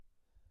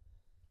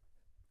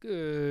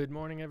Good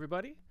morning,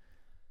 everybody.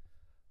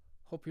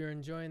 Hope you're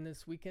enjoying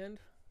this weekend.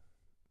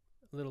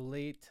 A little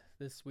late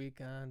this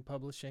week on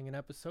publishing an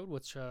episode,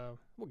 which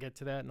we'll get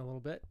to that in a little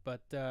bit.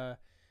 But I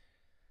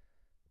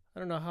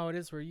don't know how it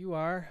is where you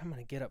are. I'm going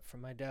to get up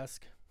from my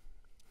desk.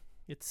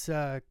 It's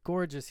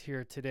gorgeous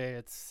here today.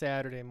 It's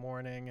Saturday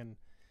morning, and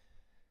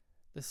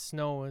the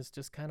snow is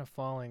just kind of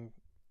falling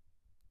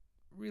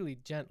really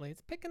gently.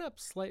 It's picking up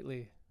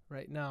slightly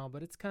right now,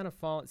 but it's kind of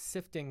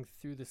sifting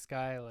through the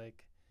sky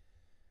like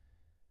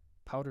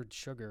powdered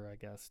sugar, I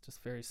guess,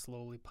 just very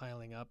slowly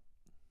piling up.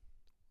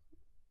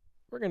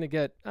 We're going to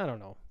get, I don't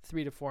know,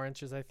 3 to 4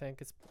 inches, I think.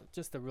 It's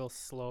just a real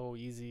slow,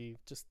 easy,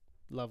 just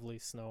lovely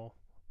snow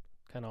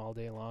kind of all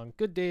day long.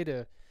 Good day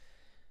to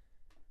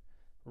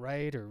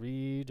write or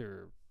read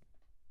or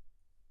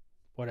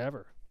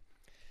whatever.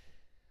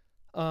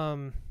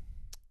 Yeah,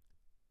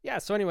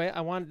 so anyway,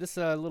 I wanted this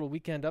little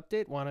weekend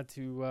update. Wanted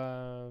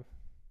to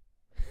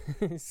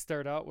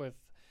start out with,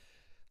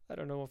 I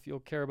don't know if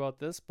you'll care about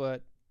this,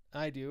 but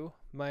I do.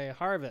 My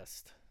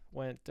harvest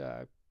went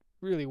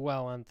really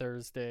well on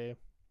Thursday.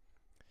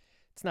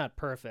 It's not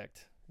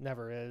perfect.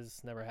 Never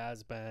is. Never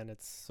has been.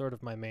 It's sort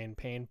of my main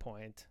pain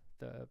point.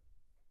 The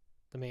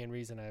main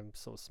reason I'm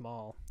so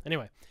small.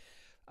 Anyway,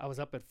 I was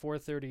up at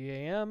 4:30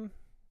 a.m.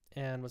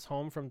 and was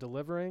home from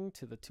delivering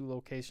to the 2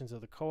 locations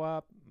of the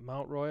co-op,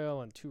 Mount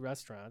Royal, and 2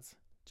 restaurants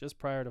just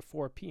prior to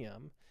 4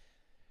 p.m.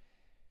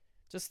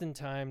 Just in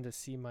time to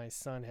see my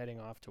son heading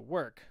off to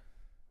work.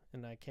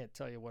 And I can't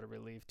tell you what a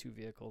relief 2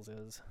 vehicles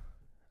is.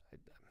 I'm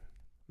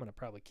going to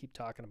probably keep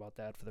talking about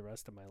that for the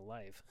rest of my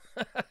life.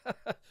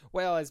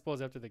 Well, I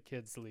suppose after the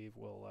kids leave,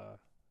 we'll,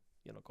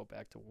 go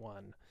back to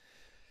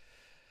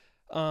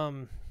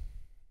 1.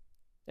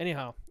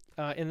 Anyhow,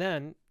 and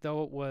then,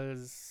 though it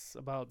was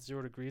about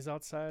 0 degrees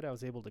outside, I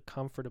was able to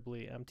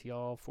comfortably empty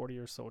all 40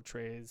 or so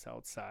trays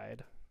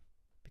outside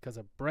because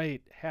a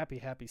bright,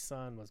 happy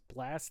sun was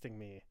blasting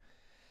me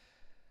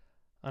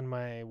on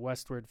my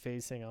westward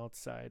facing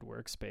outside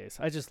workspace.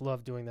 I just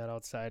love doing that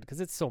outside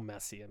because it's so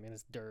messy. I mean,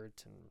 it's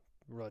dirt and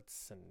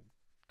roots and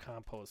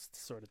compost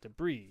sort of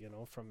debris,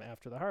 from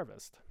after the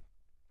harvest.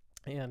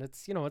 And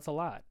it's a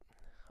lot.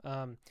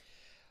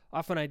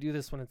 Often I do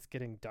this when it's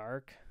getting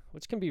dark,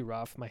 which can be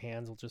rough. My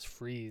hands will just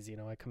freeze.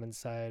 I come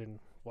inside and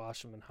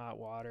wash them in hot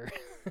water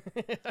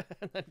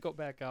and then go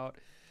back out.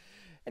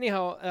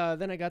 Anyhow,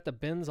 then I got the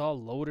bins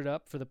all loaded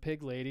up for the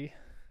pig lady.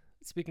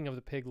 Speaking of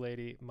the pig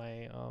lady,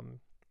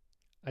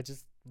 I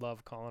just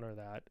love calling her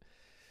that.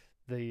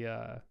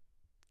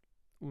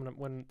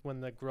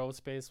 When the grow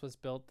space was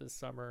built this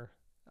summer,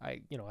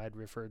 I'd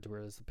referred to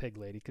her as the pig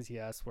lady because he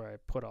asked where I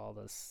put all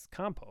this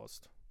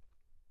compost.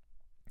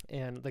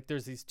 And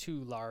there's these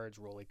 2 large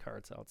rolly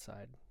carts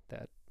outside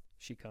that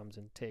she comes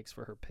and takes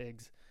for her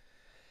pigs.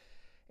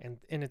 And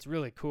it's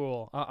really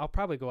cool. I'll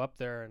probably go up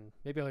there and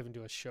maybe I'll even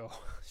do a show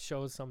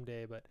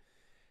someday, but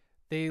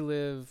they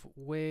live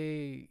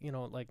way,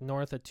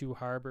 north of 2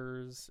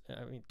 harbors.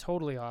 I mean,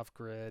 totally off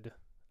grid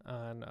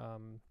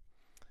on,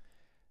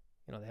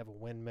 they have a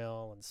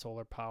windmill and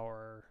solar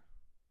power.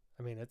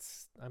 I mean,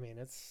 it's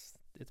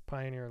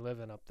pioneer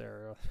living up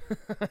there.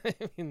 I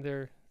mean,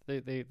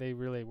 they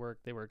really work.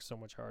 They work so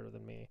much harder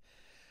than me.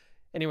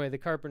 Anyway, the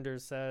carpenter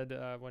said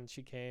when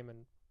she came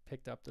and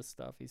picked up the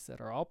stuff, he said,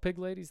 "Are all pig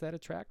ladies that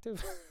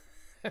attractive?"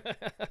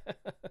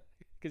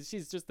 Because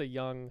she's just a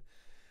young,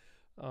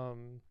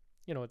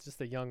 it's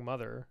just a young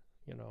mother,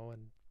 and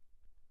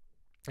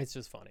it's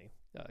just funny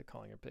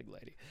calling her pig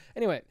lady.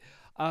 Anyway,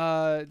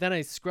 then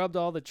I scrubbed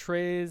all the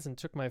trays and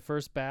took my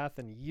first bath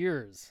in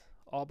years,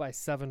 all by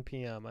 7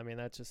 p.m. I mean,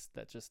 that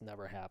just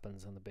never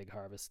happens on the big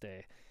harvest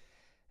day.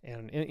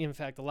 And in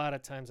fact, a lot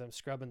of times I'm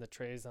scrubbing the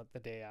trays the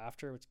day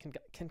after, which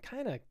can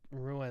kind of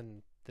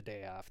ruin the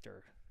day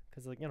after.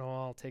 Because,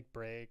 I'll take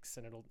breaks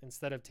and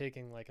instead of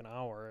taking like an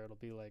hour, it'll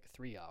be like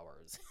 3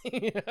 hours,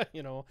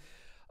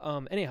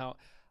 anyhow,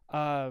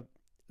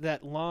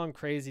 that long,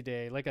 crazy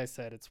day, like I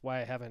said, it's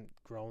why I haven't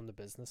grown the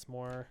business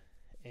more.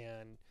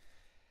 And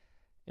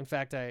in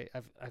fact,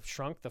 I've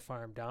shrunk the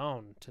farm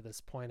down to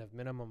this point of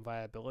minimum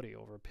viability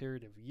over a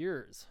period of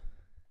years.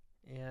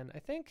 And I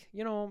think,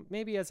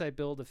 maybe as I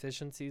build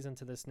efficiencies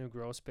into this new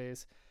grow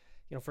space,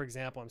 for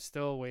example, I'm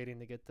still waiting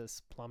to get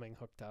this plumbing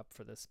hooked up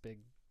for this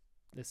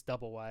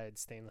double wide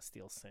stainless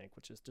steel sink,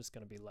 which is just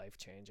going to be life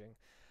changing.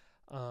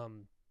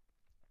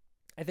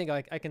 I think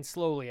I can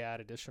slowly add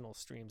additional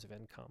streams of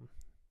income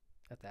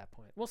at that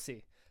point. We'll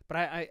see. But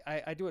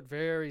I do it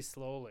very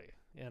slowly,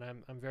 and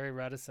I'm very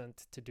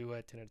reticent to do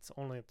it, and it's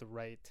only at the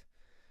right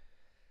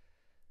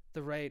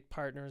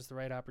partners, the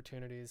right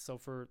opportunities. So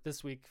for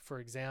this week, for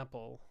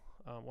example,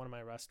 one of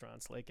my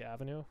restaurants, Lake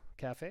Avenue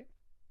Cafe,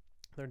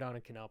 they're down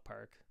in Canal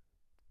Park.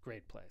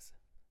 Great place.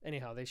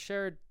 Anyhow, they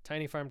shared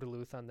Tiny Farm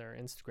Duluth on their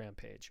Instagram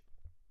page,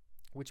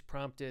 which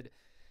prompted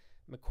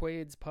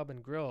McQuaid's Pub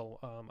and Grill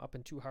up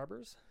in 2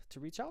 Harbors to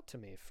reach out to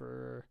me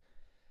for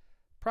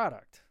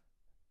product.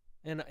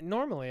 And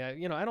normally,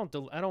 I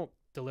don't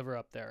deliver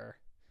up there,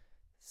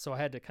 so I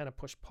had to kind of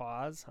push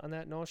pause on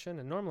that notion.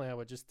 And normally, I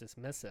would just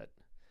dismiss it.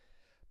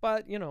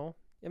 But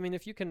I mean,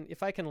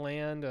 if I can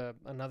land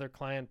another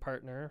client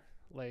partner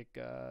like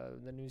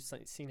the new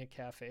Scenic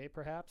Cafe,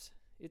 perhaps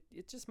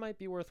it just might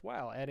be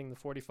worthwhile adding the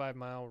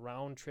 45-mile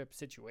round trip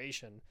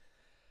situation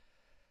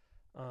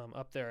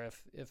up there.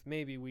 If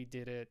maybe we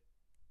did it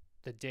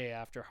the day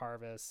after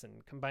harvest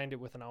and combined it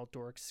with an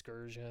outdoor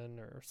excursion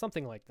or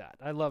something like that.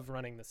 I love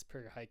running the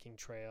Superior Hiking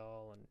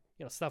Trail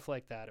and stuff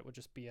like that. It would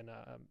just be an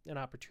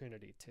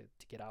opportunity to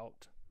get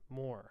out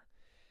more.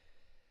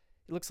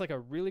 It looks like a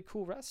really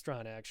cool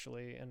restaurant,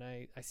 actually, and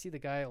I see the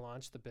guy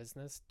launched the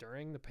business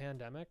during the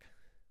pandemic,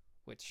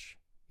 which,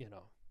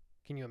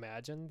 can you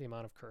imagine the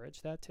amount of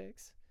courage that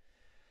takes?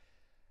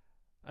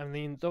 I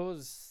mean,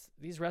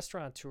 these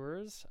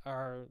restaurateurs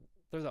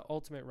they're the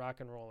ultimate rock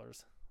and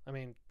rollers. I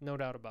mean, no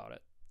doubt about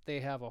it. They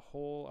have a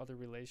whole other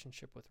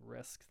relationship with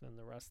risk than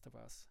the rest of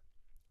us.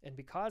 And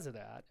because of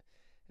that,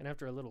 and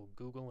after a little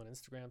Google and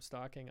Instagram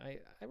stalking, I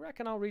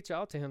reckon I'll reach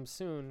out to him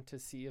soon to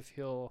see if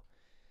he'll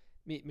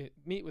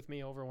meet with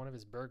me over one of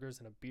his burgers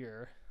and a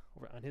beer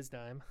over on his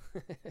dime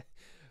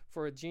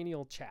for a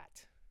genial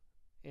chat.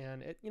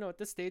 And at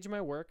this stage of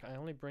my work, I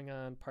only bring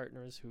on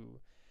partners who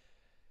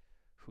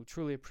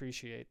truly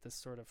appreciate this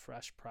sort of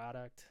fresh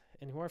product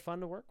and who are fun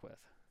to work with.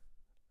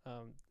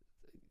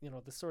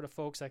 The sort of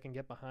folks I can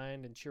get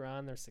behind and cheer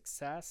on their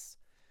success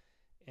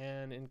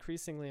and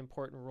increasingly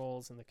important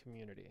roles in the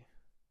community.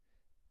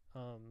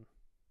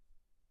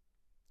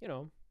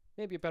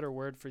 Maybe a better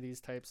word for these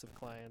types of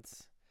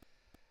clients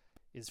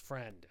is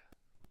friend.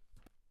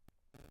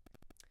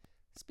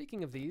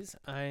 Speaking of these,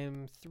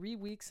 I'm 3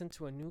 weeks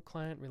into a new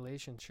client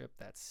relationship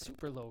that's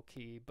super low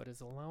key, but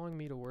is allowing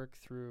me to work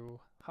through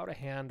how to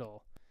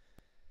handle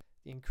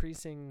the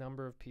increasing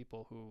number of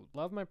people who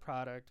love my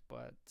product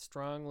but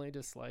strongly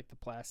dislike the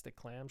plastic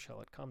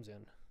clamshell it comes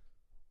in,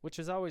 which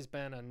has always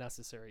been a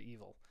necessary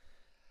evil.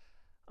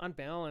 On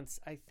balance,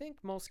 I think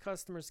most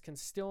customers can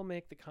still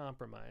make the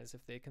compromise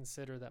if they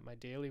consider that my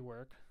daily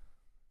work,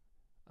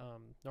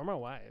 nor my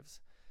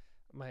wife's,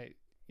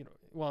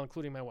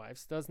 including my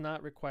wife's, does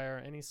not require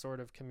any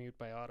sort of commute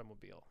by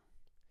automobile.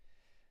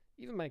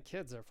 Even my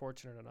kids are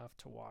fortunate enough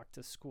to walk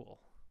to school.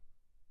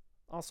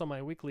 Also,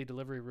 my weekly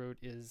delivery route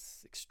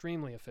is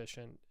extremely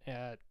efficient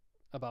at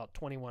about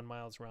 21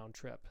 miles round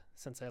trip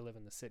since I live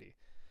in the city.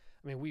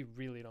 I mean, we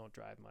really don't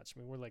drive much. I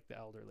mean, we're like the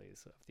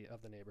elderlies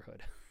of the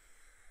neighborhood.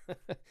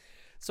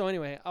 So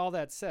anyway, all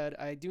that said,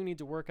 I do need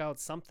to work out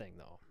something,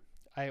 though.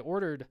 I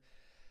ordered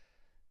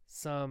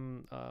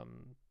some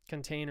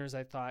containers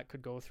I thought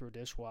could go through a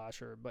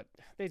dishwasher, but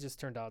they just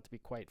turned out to be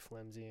quite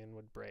flimsy and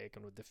would break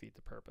and would defeat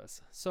the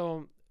purpose.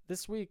 So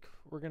this week,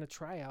 we're going to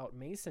try out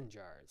mason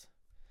jars.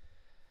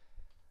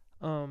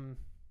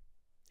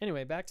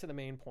 Anyway, back to the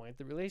main point.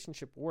 The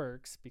relationship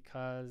works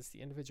because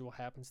the individual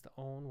happens to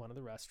own one of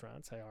the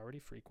restaurants I already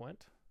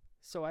frequent,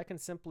 so I can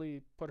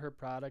simply put her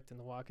product in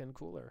the walk-in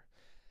cooler.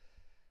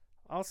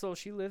 Also,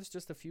 she lives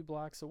just a few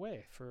blocks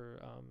away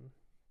for,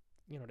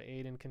 to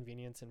aid in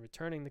convenience in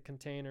returning the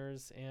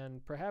containers,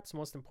 and perhaps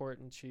most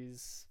important,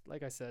 she's,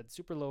 like I said,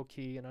 super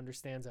low-key and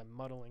understands I'm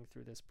muddling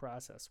through this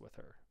process with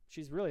her.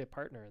 She's really a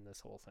partner in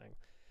this whole thing.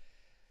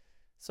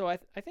 So I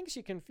think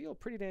she can feel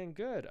pretty dang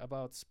good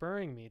about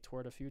spurring me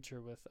toward a future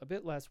with a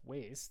bit less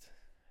waste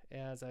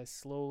as I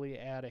slowly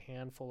add a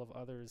handful of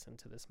others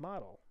into this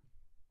model.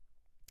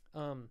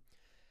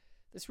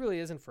 This really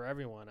isn't for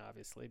everyone,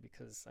 obviously,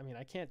 because,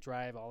 I can't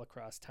drive all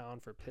across town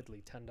for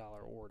piddly $10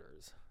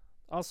 orders.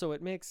 Also,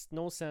 it makes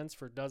no sense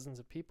for dozens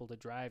of people to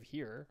drive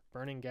here,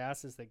 burning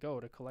gas as they go,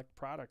 to collect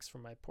products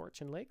from my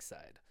porch in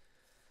Lakeside.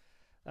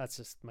 That's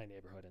just my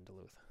neighborhood in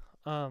Duluth.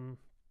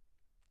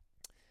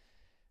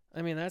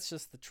 That's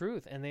just the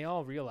truth, and they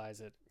all realize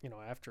it,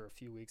 after a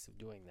few weeks of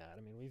doing that.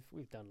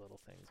 We've done little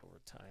things over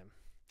time.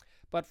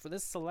 But for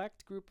this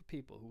select group of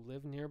people who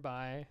live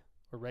nearby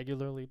or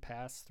regularly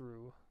pass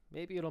through,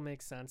 maybe it'll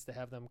make sense to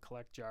have them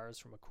collect jars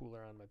from a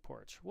cooler on my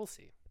porch. We'll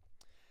see.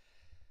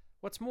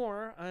 What's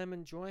more, I'm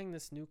enjoying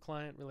this new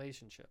client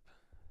relationship.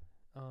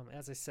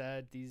 As I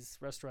said, these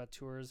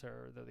restaurateurs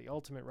are the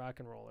ultimate rock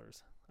and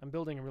rollers. I'm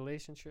building a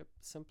relationship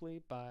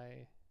simply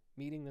by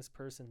meeting this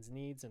person's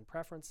needs and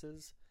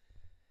preferences,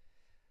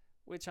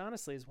 which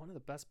honestly is one of the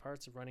best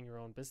parts of running your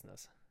own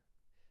business.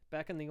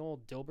 Back in the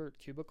old Dilbert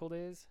cubicle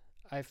days,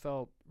 I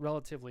felt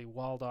relatively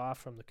walled off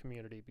from the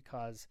community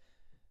because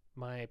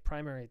my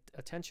primary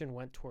attention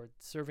went toward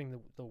serving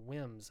the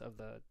whims of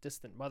the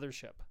distant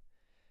mothership.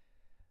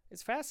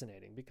 It's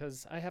fascinating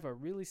because I have a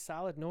really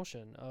solid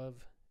notion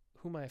of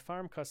who my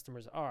farm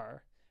customers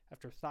are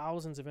after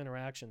thousands of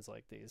interactions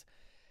like these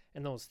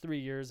and those 3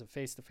 years of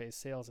face-to-face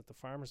sales at the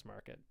farmer's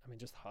market.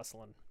 Just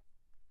hustling.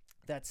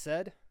 That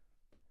said,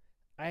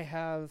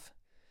 I've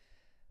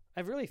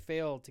really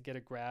failed to get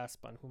a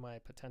grasp on who my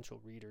potential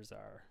readers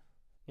are.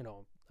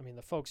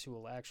 The folks who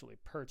will actually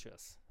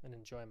purchase and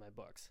enjoy my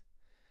books,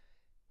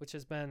 which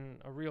has been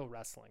a real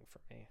wrestling for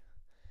me.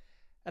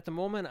 At the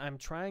moment, I'm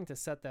trying to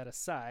set that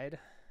aside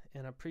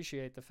and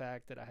appreciate the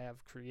fact that I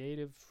have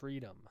creative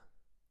freedom.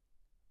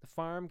 The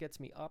farm gets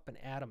me up and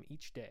at 'em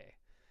each day,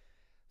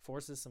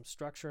 forces some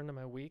structure into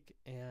my week,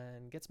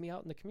 and gets me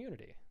out in the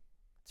community.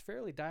 it's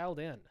fairly dialed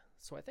in.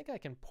 So I think I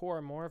can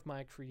pour more of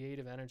my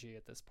creative energy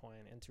at this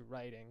point into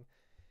writing,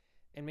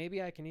 and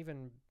maybe I can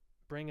even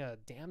bring a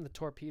damn the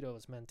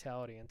torpedoes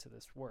mentality into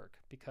this work,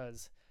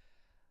 because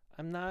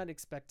I'm not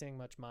expecting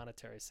much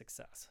monetary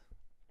success.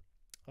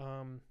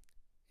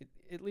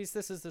 At least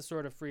this is the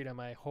sort of freedom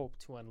I hope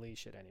to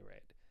unleash at any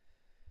rate.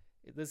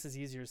 This is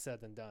easier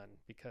said than done,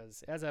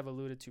 because as I've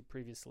alluded to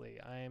previously,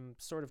 I'm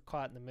sort of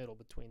caught in the middle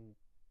between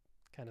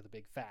kind of the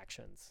big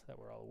factions that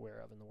we're all aware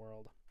of in the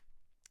world.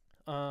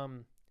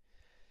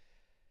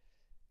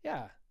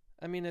 Yeah,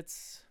 I mean,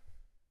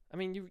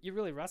 you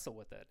really wrestle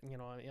with it. You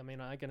know, I mean,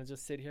 I'm going to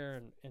just sit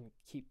here and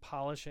keep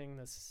polishing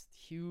this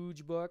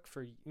huge book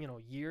for,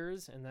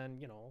 years, and then,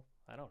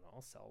 I don't know,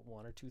 sell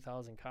 1,000 or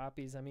 2,000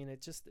 copies. I mean,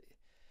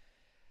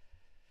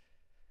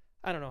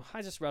 I don't know.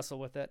 I just wrestle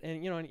with it.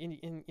 And,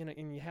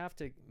 and you have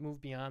to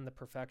move beyond the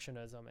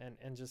perfectionism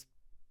and just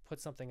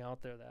put something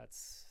out there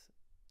that's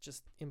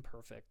just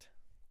imperfect.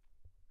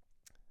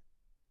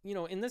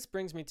 And this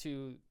brings me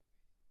to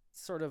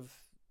sort of,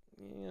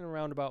 in a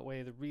roundabout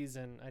way, the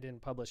reason I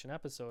didn't publish an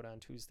episode on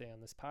Tuesday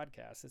on this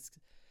podcast. It's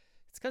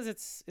because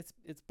it's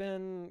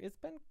been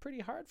pretty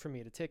hard for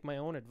me to take my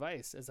own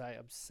advice as I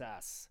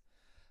obsess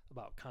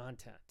about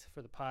content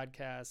for the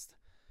podcast,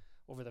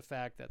 over the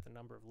fact that the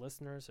number of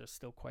listeners are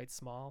still quite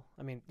small.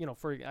 I mean,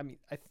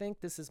 I think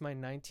this is my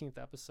 19th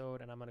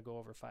episode, and I'm going to go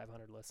over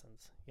 500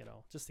 listens,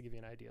 just to give you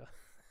an idea.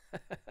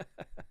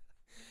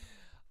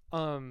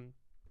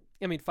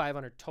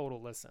 500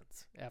 total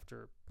listens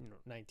after,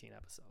 19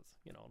 episodes.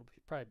 It'll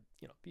be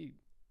probably,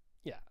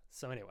 yeah.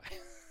 So anyway.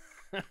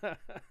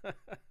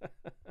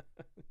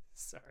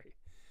 Sorry.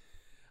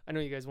 I know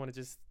you guys want to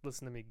just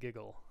listen to me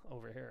giggle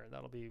over here.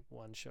 That'll be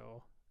one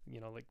show.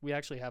 We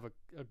actually have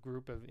a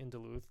group in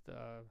Duluth.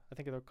 I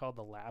think they're called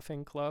the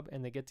Laughing Club,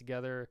 and they get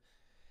together,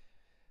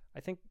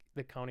 I think,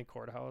 the county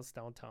courthouse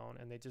downtown,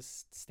 and they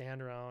just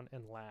stand around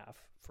and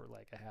laugh for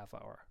like a half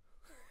hour.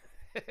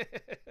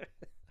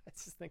 I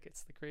just think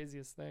it's the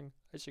craziest thing.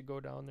 I should go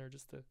down there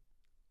just to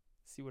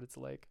see what it's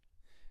like,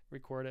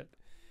 record it.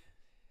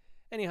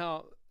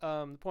 Anyhow,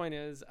 the point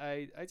is,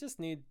 I just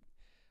need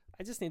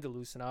to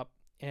loosen up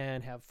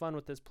and have fun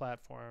with this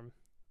platform,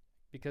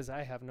 because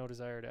I have no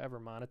desire to ever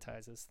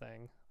monetize this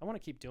thing. I want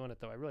to keep doing it,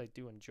 though. I really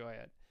do enjoy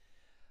it.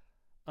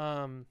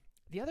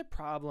 The other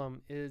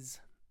problem is,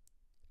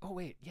 let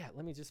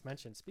me just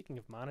mention, speaking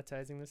of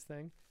monetizing this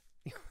thing,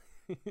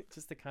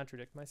 just to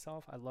contradict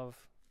myself, I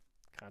love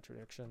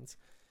contradictions.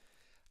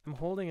 I'm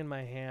holding in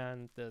my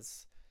hand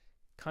this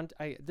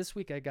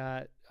week I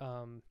got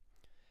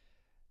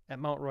at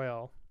Mount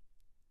Royal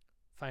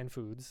Fine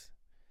Foods,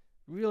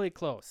 really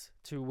close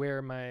to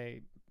where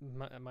my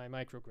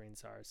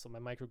microgreens are. So my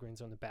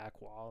microgreens are on the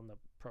back wall in the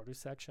produce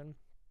section.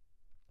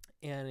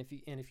 And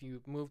if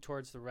you move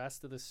towards the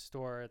rest of the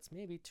store, it's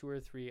maybe 2 or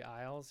 3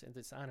 aisles, and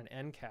it's on an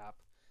end cap.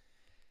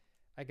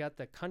 I got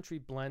the Country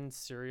Blend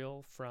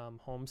cereal from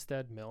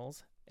Homestead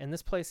Mills, and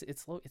this place,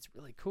 it's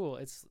really cool.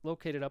 It's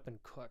located up in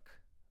Cook,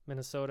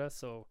 Minnesota,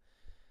 so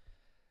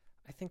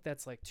I think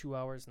that's like 2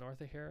 hours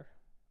north of here,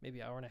 maybe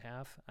an hour and a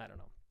half. I don't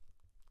know.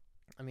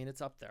 I mean,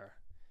 it's up there.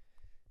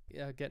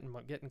 Yeah,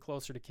 getting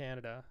closer to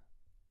Canada.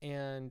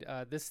 And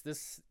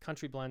this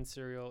Country Blend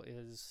cereal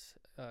is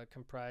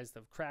comprised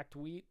of cracked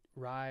wheat,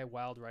 rye,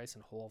 wild rice,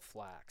 and whole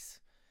flax.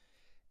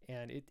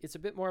 And it's a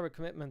bit more of a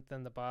commitment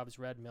than the Bob's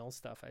Red Mill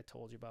stuff I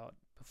told you about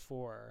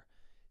before.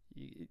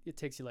 It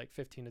takes you like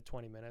 15 to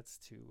 20 minutes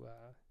to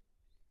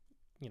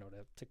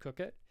cook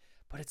it.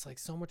 But it's like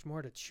so much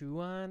more to chew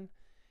on.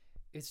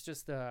 It's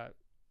just I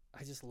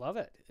just love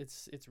it.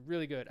 It's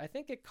really good. I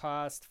think it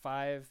cost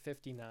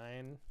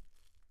 $5.59,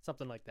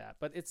 something like that.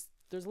 But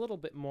there's a little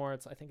bit more.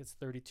 I think it's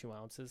 32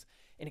 ounces,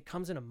 and it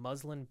comes in a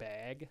muslin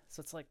bag,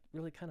 so it's like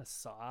really kind of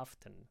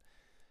soft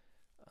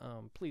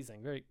and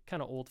pleasing, very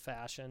kind of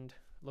old-fashioned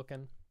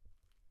looking.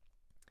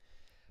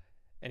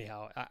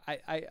 Anyhow,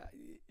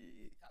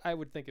 I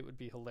would think it would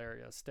be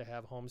hilarious to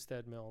have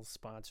Homestead Mills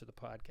sponsor the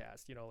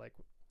podcast. Like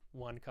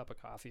 1 cup of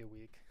coffee a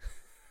week,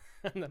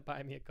 and then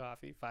buy me a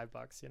coffee,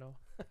 $5.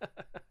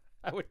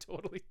 I would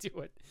totally do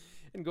it,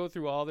 and go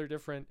through all their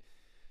different.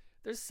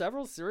 There's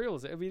several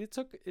cereals. I mean, it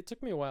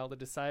took me a while to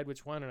decide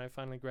which one, and I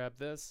finally grabbed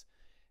this.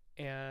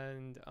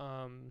 And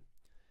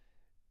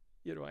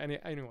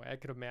anyway, I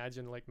could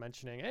imagine like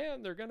mentioning,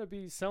 and they're gonna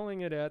be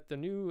selling it at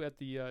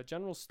the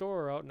general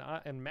store out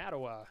in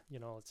Mattawa.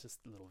 It's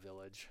just a little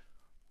village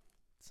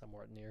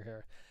somewhere near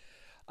here.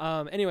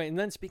 Anyway, and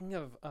then speaking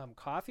of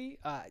coffee,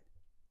 I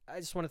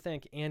just want to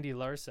thank Andy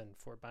Larson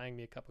for buying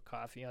me a cup of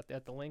coffee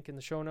at the link in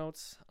the show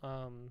notes.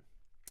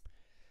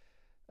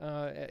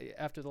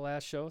 After the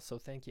last show, so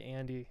thank you,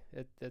 Andy.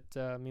 It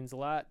means a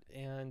lot,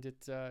 and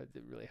it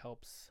really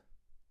helps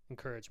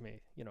encourage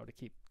me,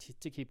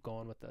 to keep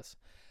going with this.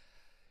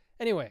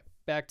 Anyway,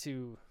 back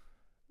to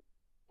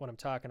what I'm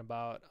talking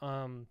about.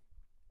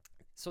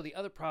 So the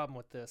other problem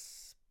with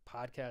this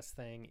podcast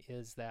thing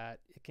is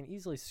that it can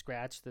easily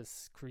scratch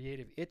this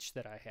creative itch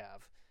that I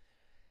have.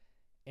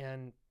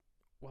 And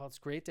while it's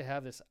great to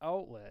have this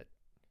outlet,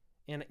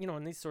 And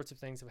and these sorts of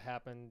things have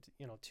happened,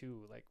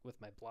 too, like with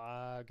my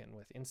blog and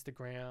with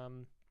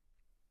Instagram.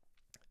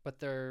 But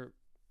they're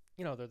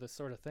the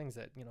sort of things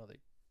that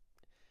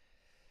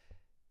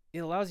it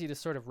allows you to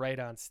sort of write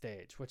on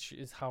stage, which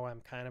is how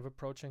I'm kind of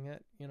approaching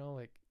it.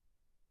 Like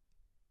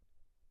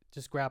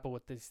just grapple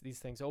with these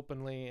things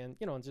openly, and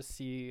and just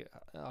see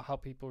how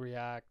people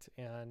react,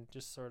 and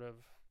just sort of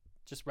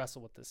just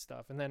wrestle with this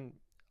stuff, and then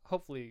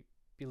hopefully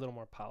be a little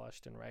more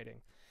polished in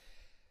writing.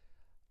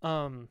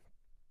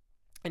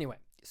 Anyway,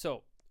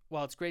 so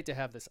while it's great to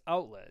have this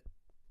outlet,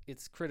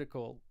 it's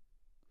critical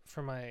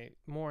for my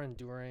more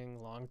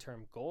enduring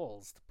long-term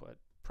goals to put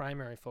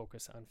primary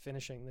focus on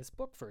finishing this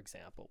book, for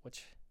example,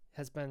 which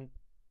has been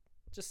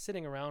just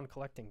sitting around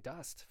collecting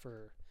dust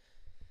for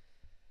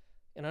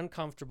an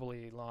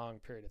uncomfortably long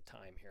period of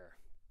time here.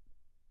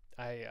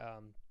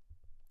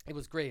 It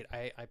was great.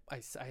 I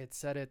had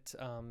said it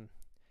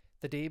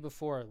the day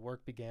before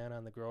work began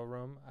on the Grow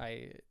Room.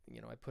 I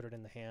put it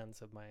in the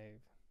hands of my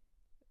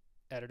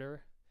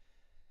editor,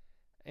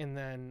 and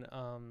then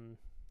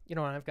and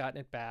I've gotten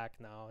it back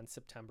now in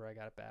September. I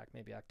got it back,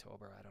 maybe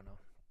October, I don't know.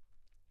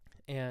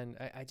 And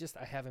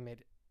I haven't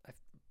made, I've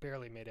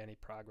barely made any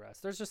progress.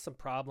 There's just some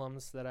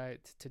problems that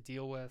to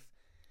deal with.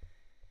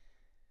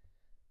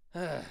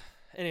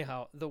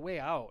 Anyhow, the way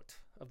out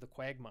of the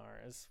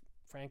quagmire is,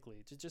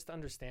 frankly, to just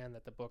understand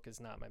that the book is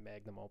not my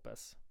magnum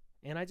opus.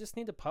 And I just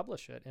need to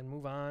publish it and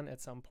move on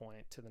at some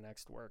point to the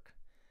next work.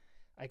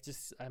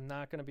 I'm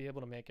not going to be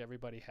able to make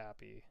everybody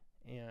happy.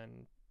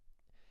 And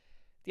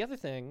the other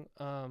thing,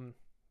 and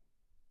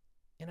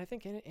I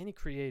think any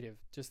creative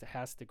just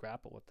has to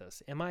grapple with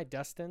this. Am I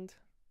destined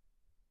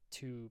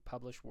to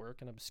publish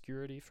work in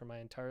obscurity for my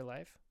entire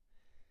life?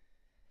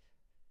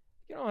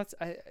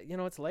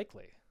 It's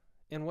likely.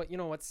 And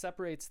what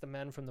separates the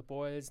men from the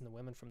boys and the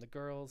women from the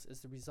girls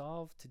is the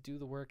resolve to do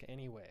the work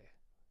anyway.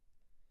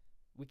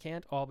 We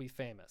can't all be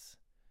famous,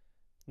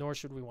 nor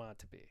should we want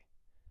to be.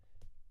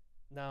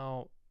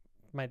 Now,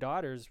 my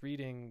daughter's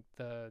reading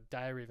the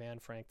Diary of Anne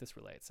Frank, This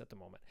Relates, at the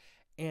moment.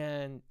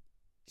 And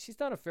she's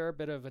done a fair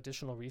bit of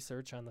additional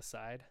research on the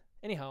side.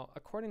 Anyhow,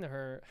 according to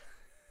her,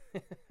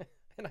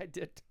 and I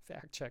did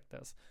fact check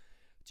this,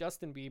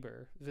 Justin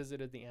Bieber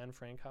visited the Anne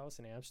Frank house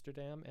in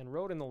Amsterdam and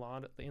wrote in the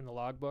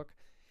logbook,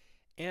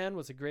 Anne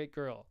was a great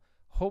girl.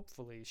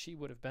 Hopefully, she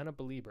would have been a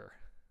believer.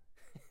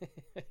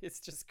 It's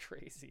just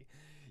crazy.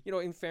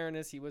 In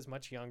fairness, he was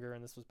much younger,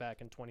 and this was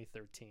back in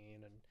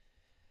 2013, and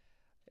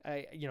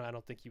I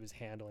don't think he was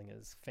handling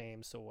his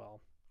fame so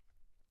well.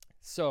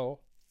 So,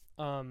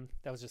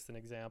 that was just an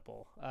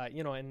example.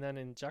 And then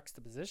in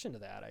juxtaposition to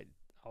that,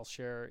 I'll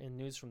share in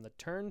news from the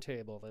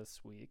turntable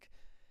this week.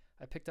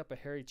 I picked up a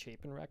Harry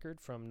Chapin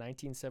record from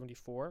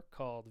 1974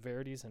 called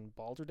Verities and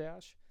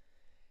Balderdash.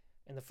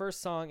 And the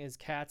first song is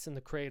Cats in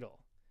the Cradle.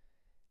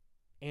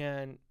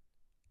 And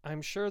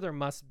I'm sure there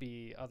must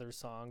be other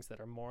songs that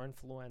are more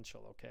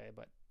influential, okay?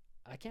 But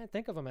I can't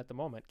think of them at the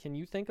moment. Can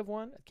you think of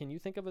one? Can you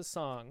think of a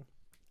song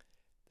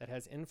that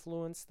has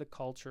influenced the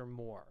culture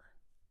more?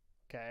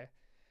 Okay?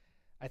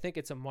 I think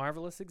it's a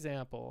marvelous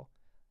example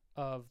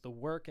of the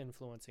work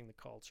influencing the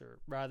culture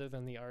rather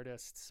than the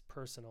artist's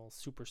personal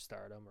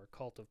superstardom or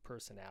cult of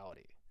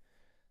personality.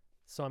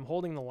 So I'm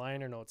holding the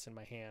liner notes in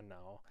my hand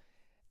now,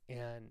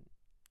 and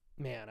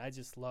man, I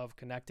just love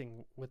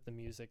connecting with the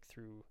music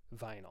through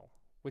vinyl,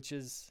 which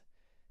is,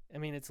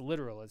 it's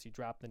literal as you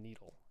drop the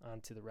needle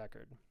onto the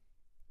record.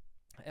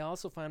 I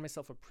also find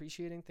myself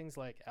appreciating things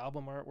like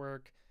album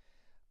artwork,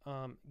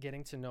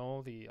 getting to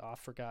know the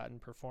oft-forgotten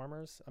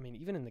performers.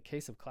 Even in the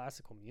case of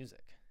classical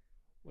music,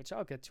 which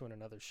I'll get to in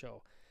another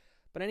show.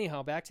 But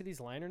anyhow, back to these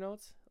liner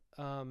notes.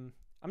 I'm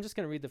just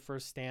going to read the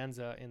first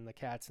stanza in the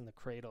Cats in the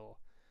Cradle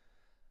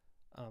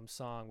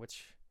song,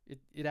 which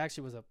it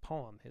actually was a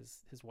poem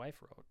his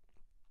wife wrote,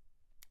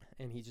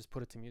 and he just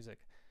put it to music.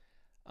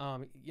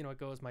 It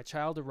goes, my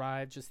child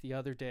arrived just the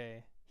other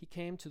day. He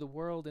came to the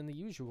world in the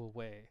usual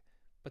way,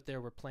 but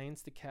there were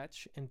planes to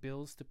catch and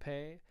bills to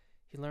pay.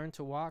 He learned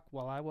to walk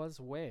while I was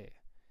away.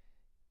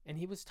 And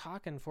he was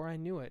talking, for I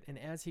knew it, and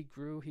as he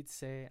grew, he'd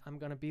say, I'm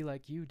going to be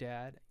like you,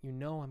 Dad. You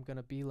know I'm going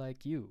to be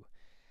like you.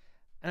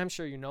 And I'm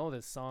sure you know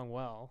this song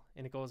well,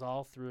 and it goes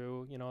all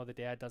through, the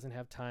dad doesn't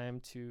have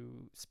time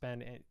to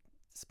spend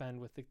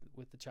with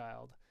the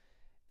child.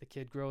 The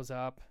kid grows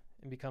up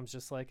and becomes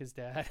just like his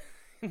dad.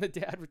 And the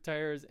dad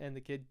retires, and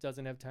the kid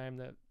doesn't have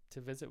time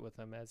to visit with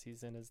him as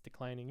he's in his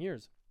declining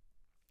years,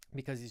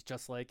 because he's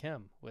just like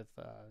him with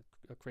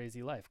a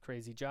crazy life,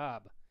 crazy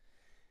job.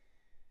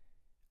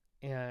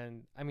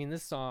 And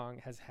this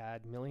song has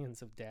had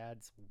millions of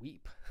dads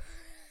weep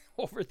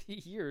over the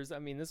years.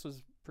 This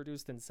was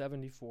produced in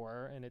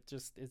 74, and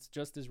it's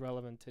just as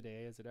relevant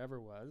today as it ever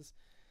was.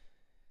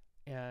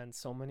 And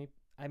so many,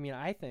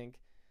 I think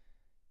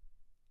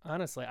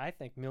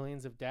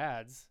millions of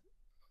dads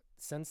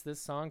since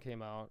this song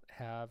came out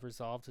have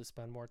resolved to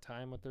spend more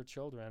time with their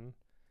children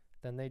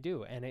than they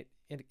do. And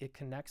it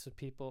connects with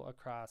people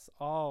across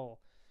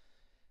all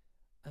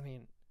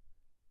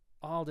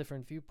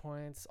different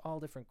viewpoints, all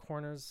different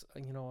corners,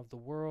 of the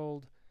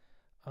world.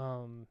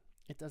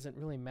 it doesn't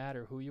really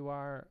matter who you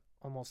are.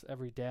 Almost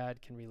every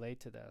dad can relate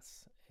to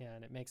this,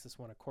 and it makes us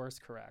want to course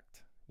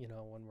correct,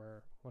 when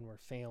we're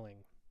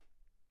failing.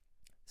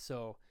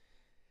 So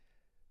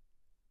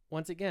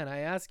once again, I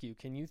ask you,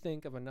 can you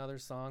think of another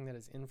song that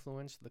has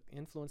influenced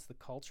the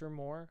culture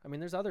more? I mean,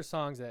 there's other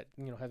songs that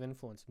have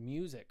influenced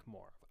music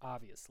more,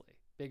 obviously,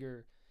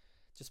 bigger,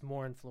 just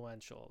more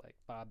influential, like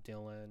Bob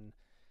Dylan,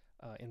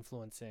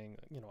 influencing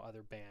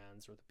other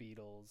bands or the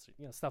Beatles,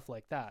 stuff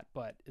like that.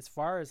 But as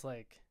far as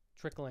like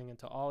trickling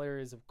into all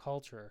areas of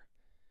culture,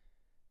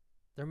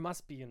 there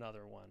must be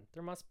another one.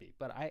 There must be.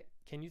 But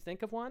can you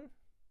think of one?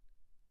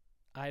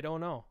 I don't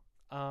know.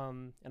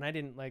 And I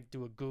didn't like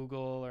do a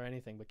Google or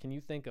anything, but can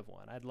you think of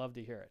one? I'd love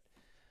to hear it.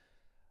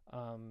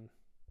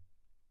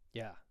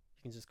 Yeah,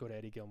 you can just go to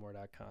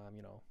eddiegilmore.com,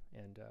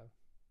 and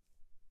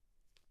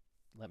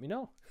let me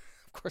know.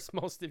 Of course,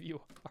 most of you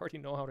already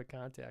know how to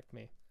contact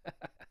me.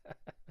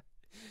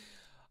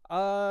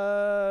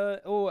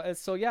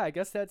 So yeah, I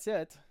guess that's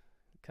it.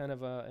 Kind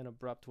of an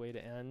abrupt way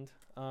to end.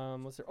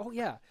 Was there? Oh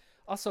yeah.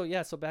 Also,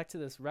 yeah. So back to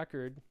this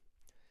record.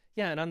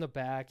 Yeah, and on the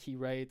back he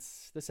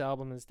writes, "This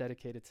album is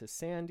dedicated to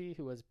Sandy,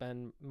 who has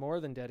been more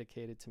than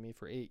dedicated to me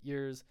for 8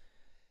 years.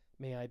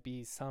 May I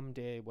be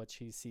someday what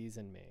she sees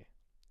in me."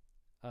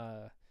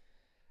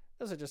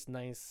 Those are just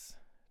nice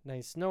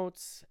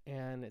notes,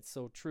 and it's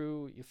so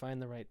true. You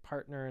find the right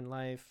partner in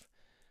life.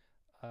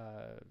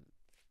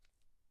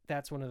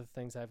 That's one of the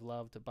things I've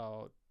loved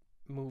about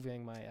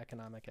moving my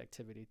economic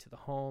activity to the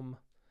home,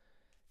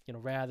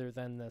 rather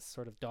than this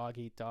sort of dog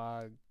eat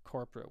dog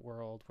corporate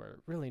world where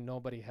really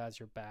nobody has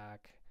your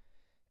back.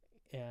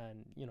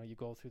 And, you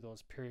go through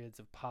those periods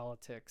of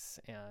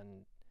politics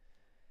and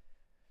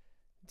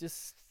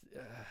just,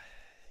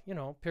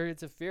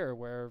 periods of fear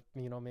where,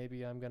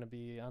 maybe I'm going to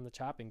be on the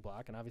chopping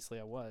block. And obviously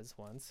I was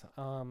once.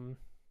 And,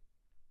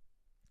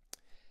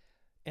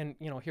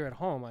 here at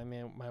home, I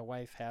mean, my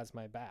wife has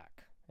my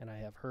back and I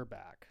have her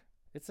back.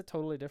 It's a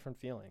totally different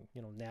feeling,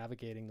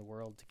 navigating the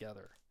world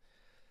together.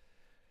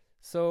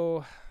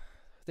 So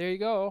there you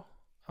go.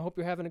 I hope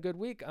you're having a good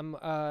week.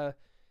 So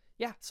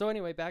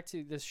anyway, back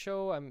to this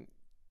show. I'm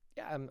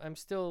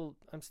still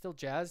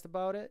jazzed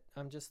about it.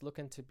 I'm just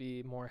looking to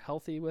be more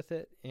healthy with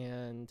it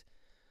and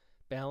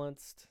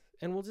balanced,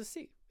 and we'll just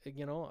see. I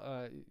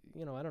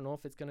don't know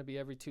if it's going to be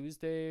every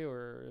Tuesday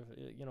or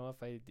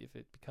if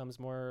it becomes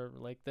more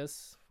like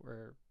this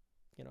where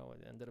it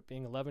ended up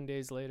being 11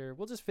 days later.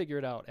 We'll just figure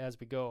it out as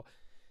we go.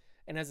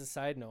 And as a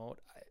side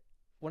note,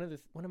 one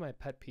of my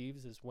pet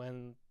peeves is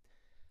when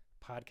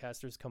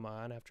podcasters come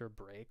on after a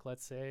break,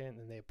 let's say, and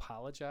then they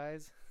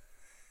apologize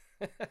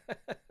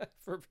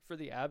for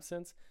the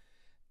absence.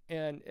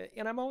 And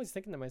I'm always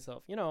thinking to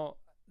myself,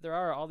 there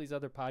are all these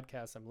other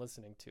podcasts I'm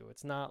listening to.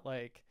 It's not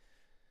like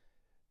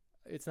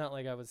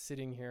I was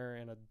sitting here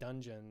in a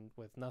dungeon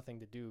with nothing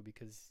to do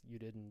because you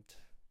didn't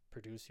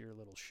produce your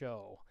little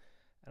show.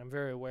 And I'm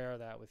very aware of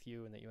that with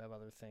you, and that you have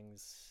other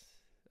things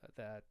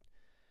that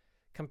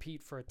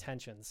compete for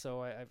attention.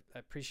 So I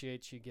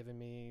appreciate you giving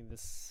me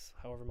this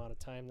however amount of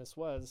time this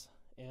was,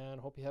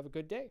 and hope you have a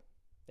good day.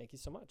 Thank you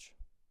so much.